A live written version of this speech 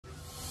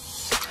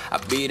I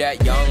be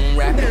that young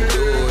rapping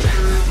dude,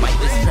 might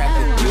just trap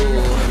it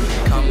you.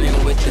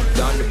 Coming with the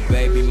thunder,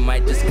 baby,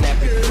 might just snap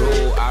it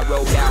through. I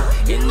rode out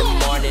in the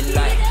morning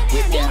light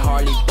with that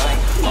Harley bike,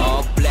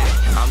 all black.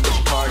 I'm the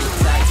party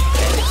type,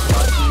 and it's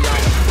fun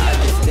tonight. I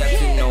just stepped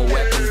in, no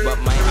weapons, but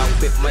my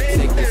outfit might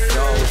take the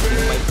soul. See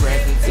my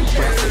presence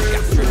impressive,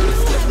 got strippers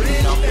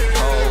slipping off the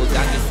poles.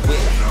 I just whip,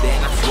 then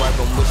I swerve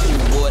and wish you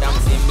would. I'm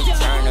Timmy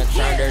Turner,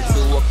 turned her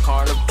to a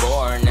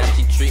carnivore. Now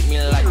she treat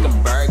me like a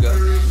burger.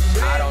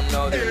 I don't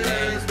know their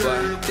names,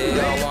 but they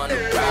all wanna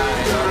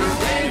ride. All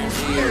this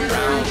energy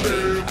around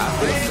me, I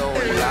feel so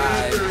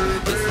alive.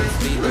 This must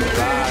be the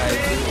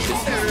vibes,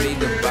 this must be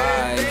the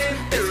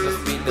vibes, this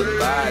must be the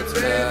vibes,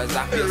 cause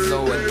I feel so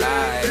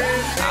alive.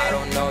 I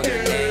don't know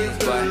their names,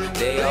 but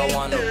they all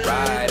wanna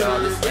ride. All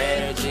this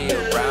energy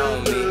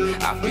around me,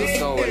 I feel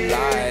so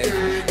alive.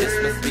 This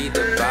must be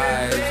the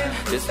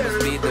vibes, this must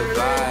be the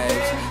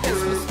vibes,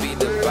 this must be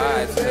the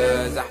vibes,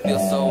 cause I feel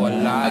so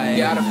alive. I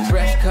got a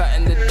fresh cut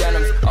in the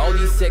denims, all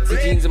these sexy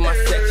jeans in my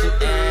section.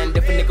 And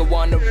if a nigga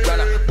wanna run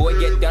up, boy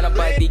get done up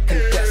by the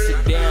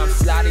contestant. Damn,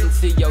 slide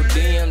into your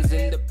DMs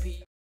in the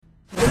P.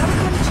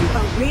 Welcome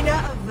to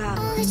Arena of Valor.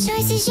 All the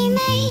choices you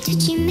made,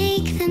 did you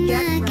make them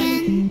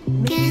again?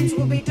 Minions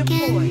will be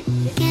deployed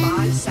in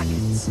 5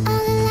 seconds.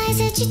 All the lies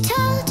that you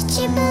told, did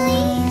you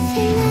believe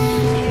in them?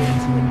 Prepare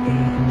to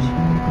engage.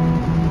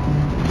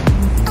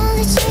 All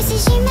the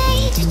choices you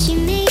made, did you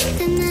make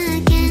them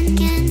again?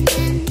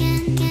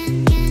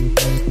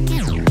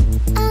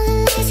 All the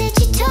lies that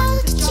you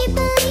told, did you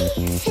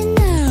believe in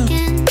them?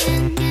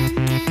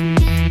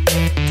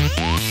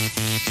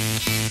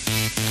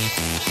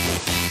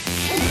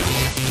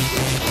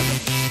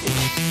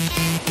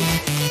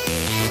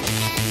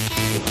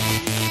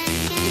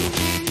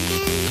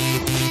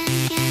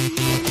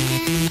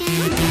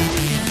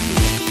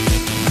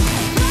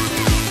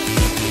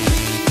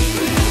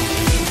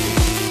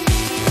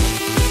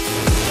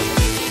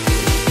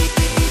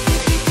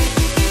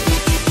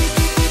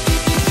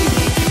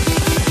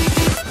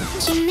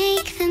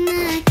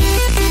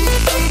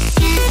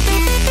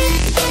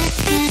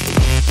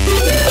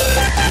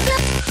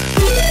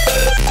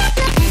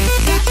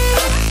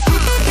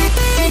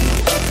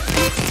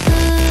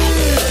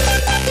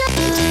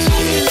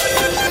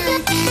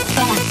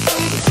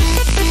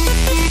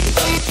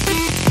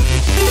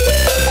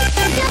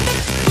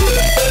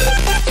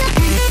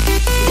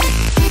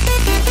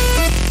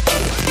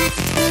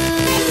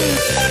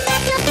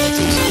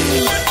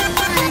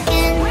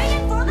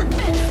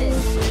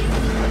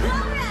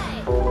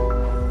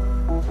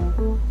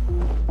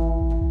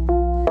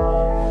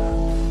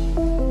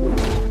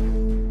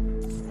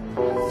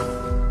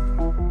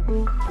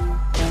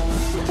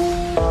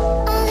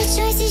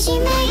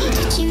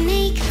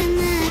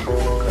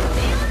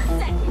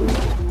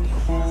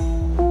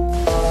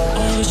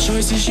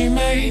 Choices you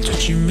made,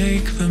 did you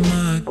make them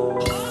up?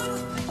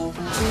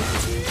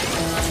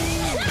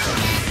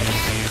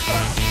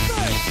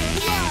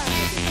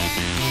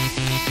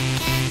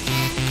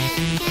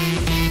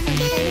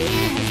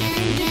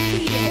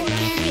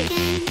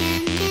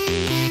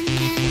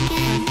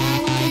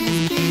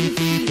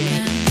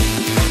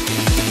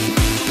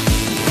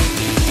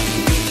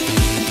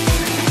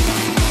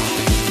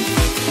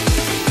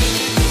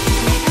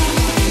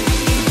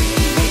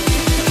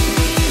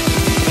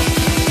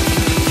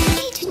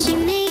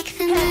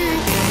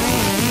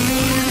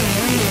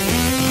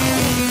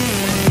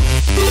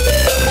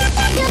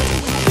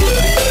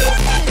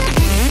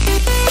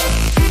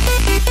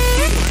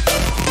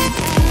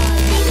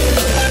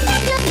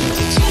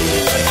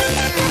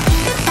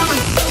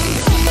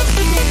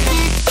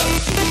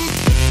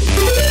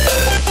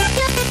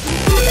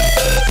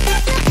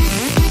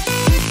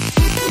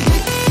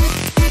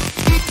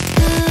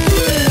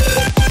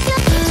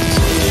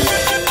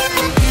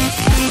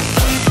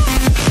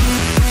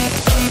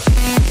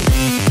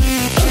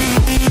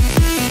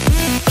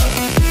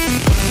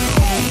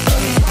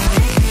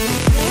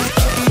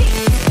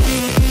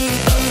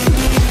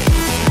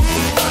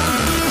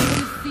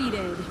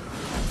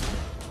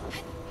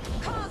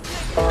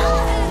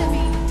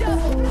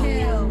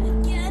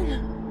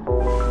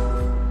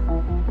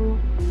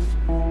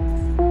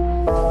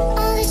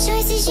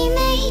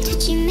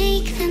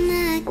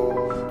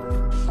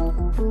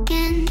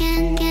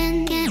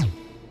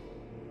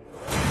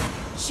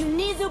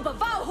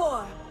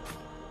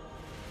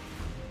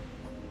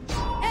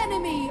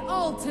 Enemy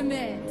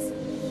ultimate.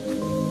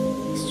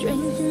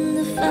 Strength in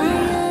the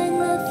fire,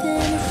 nothing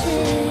has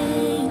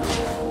changed.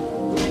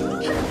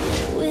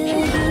 With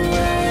you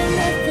I am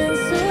nothing,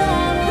 so I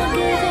won't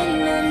give in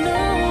no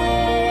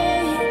way.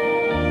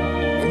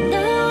 And I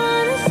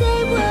wanna say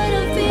what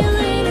I'm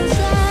feeling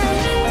inside.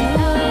 Do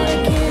all I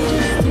can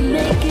just to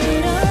make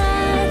it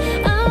alright.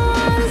 I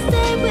wanna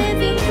stay with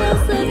you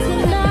closer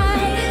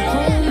tonight.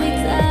 Hold me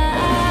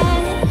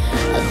tight.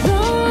 I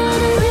don't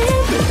wanna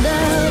live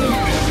without it.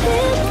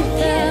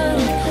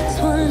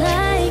 Someone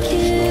like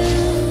you.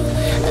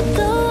 I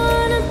don't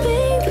wanna be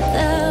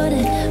without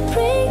it.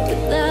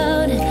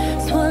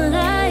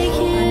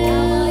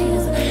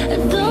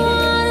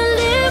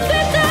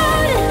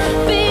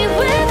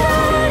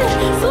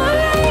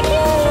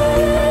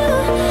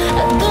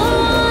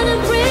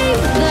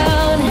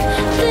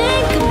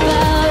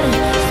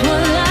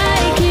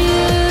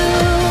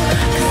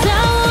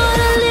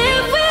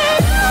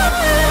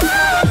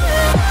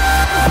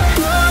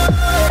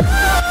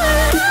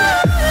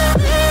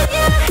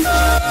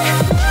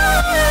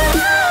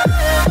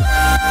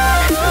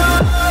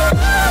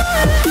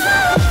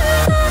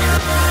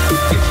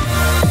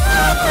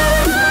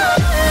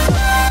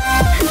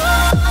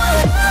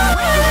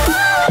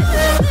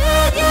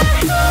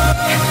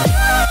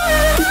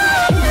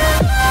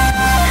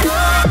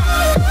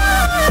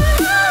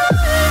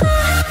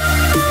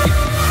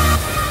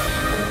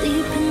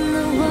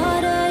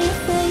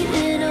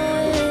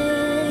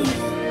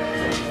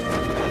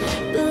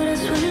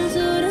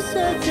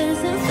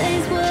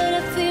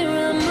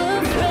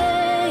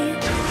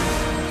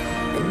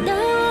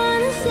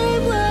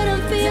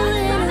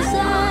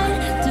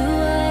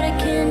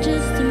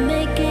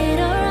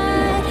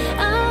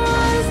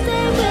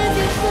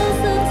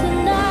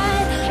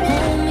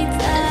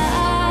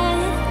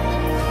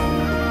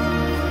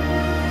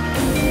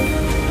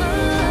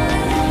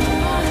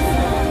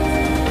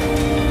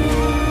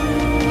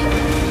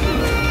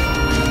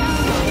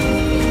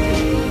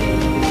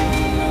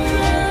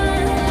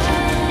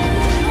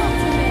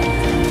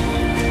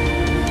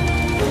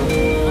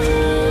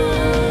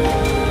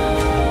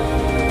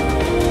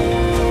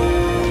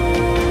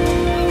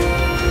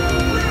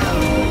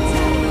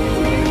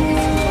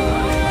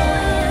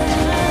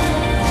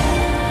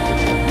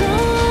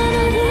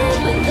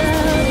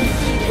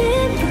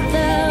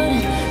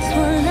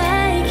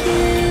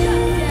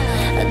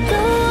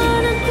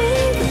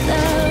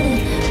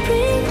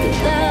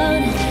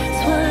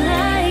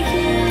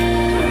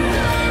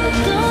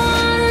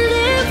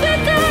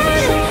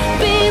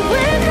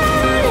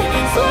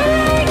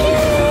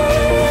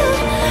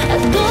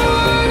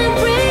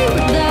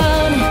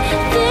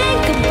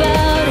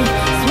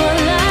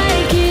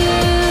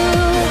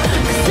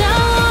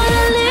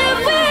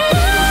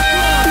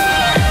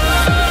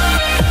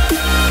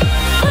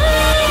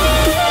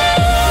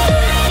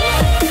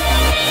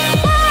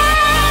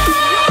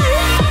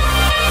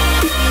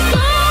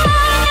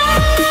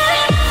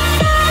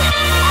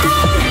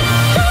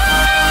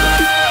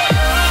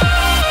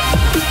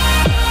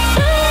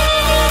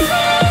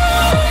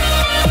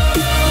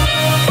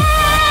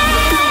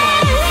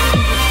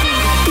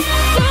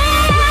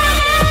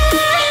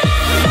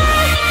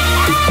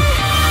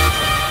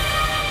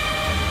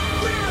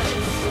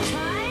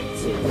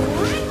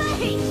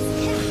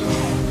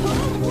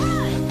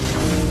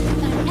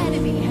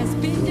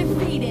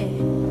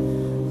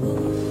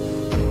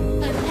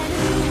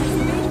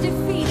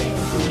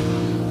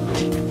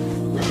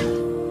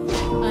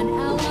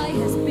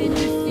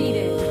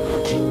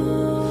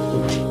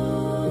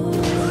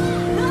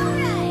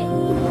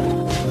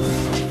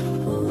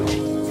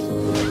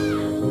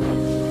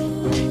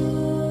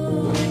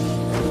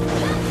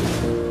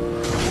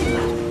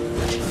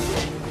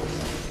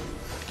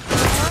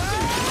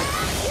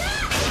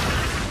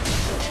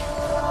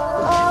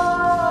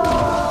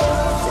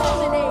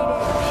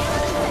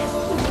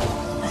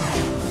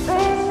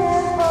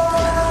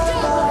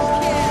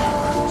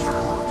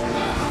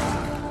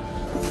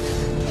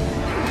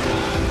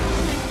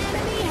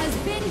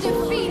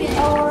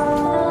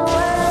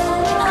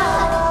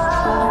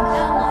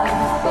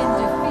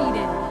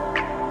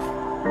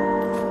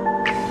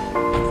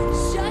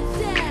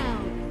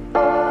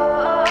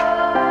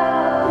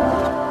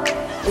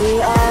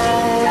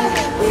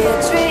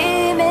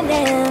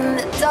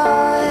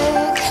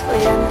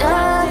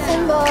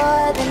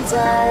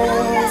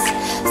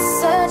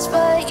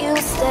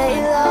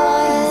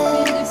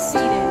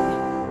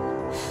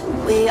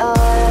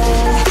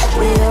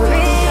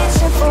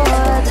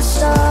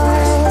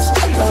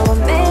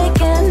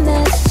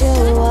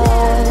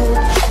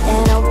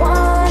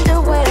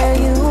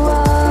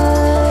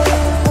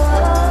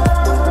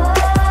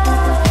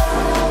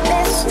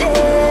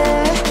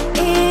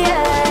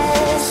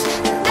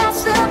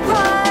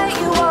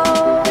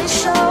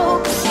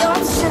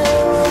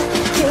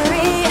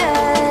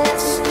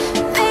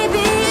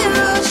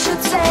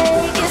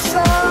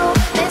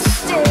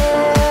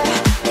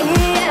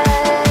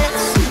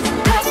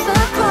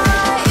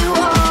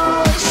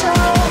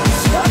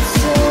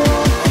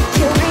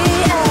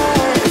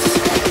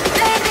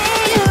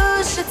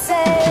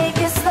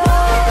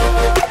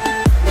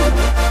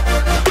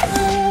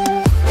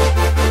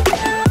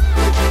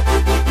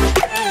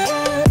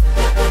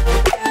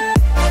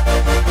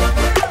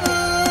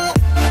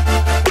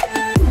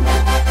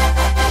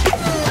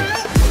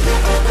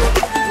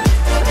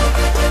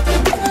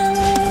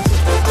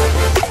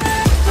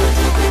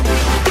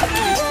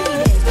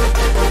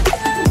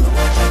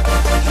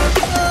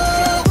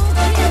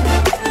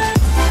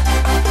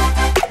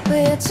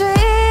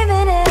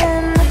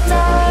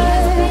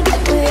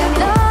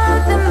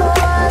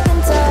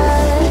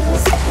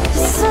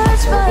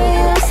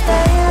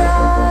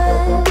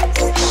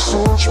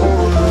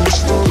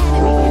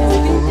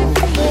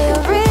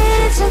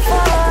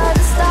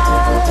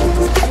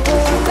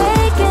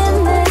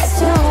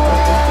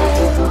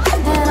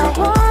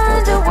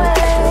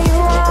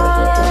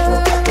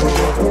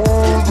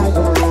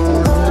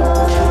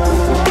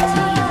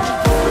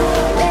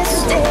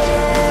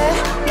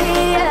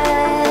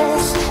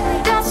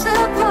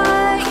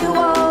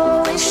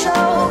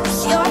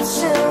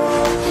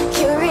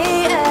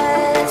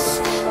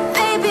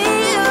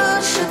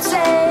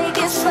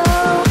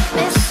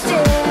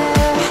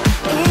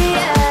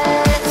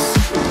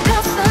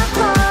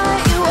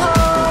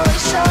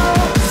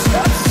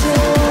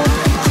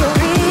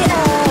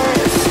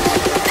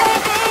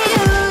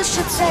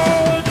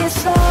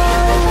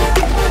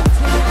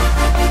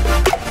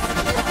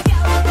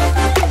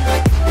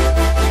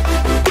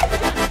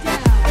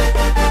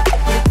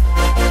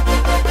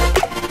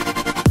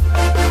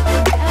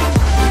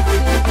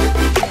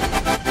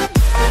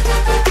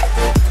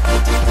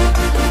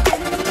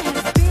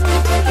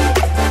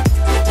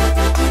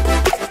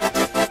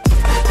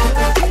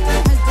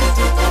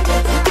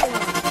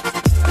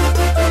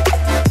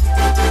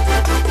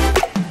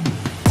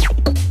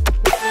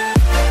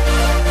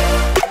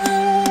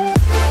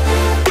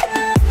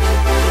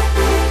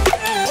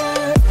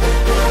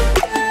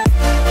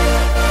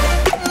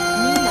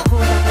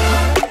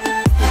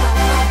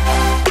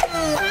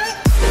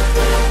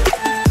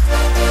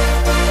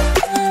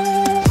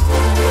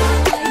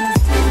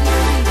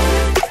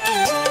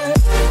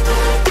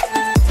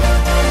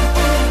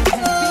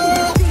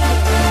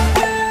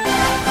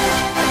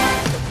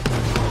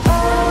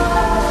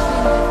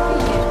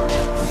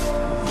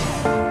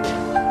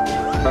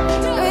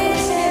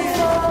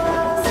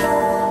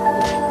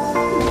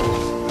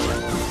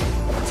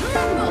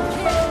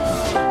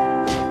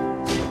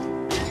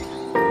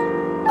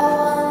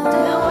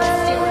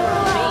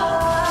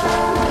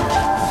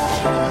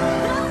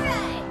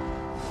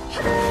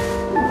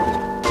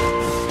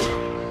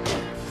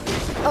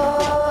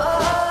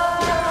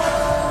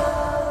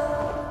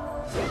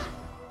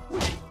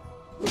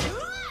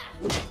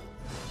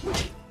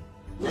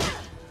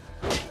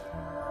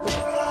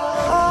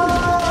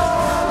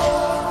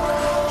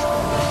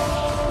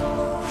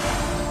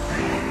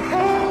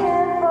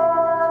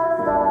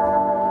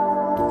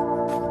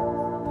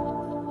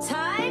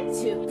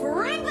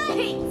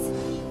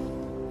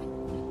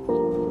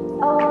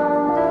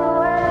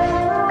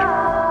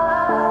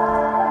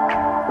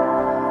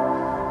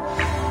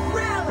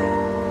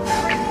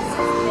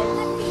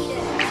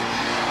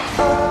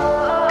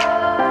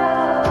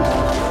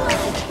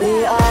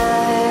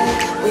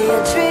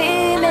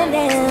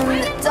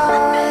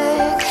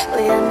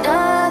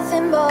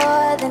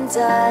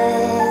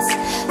 does.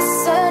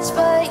 Search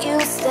but you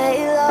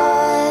stay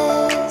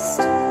lost.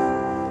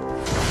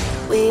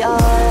 We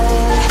are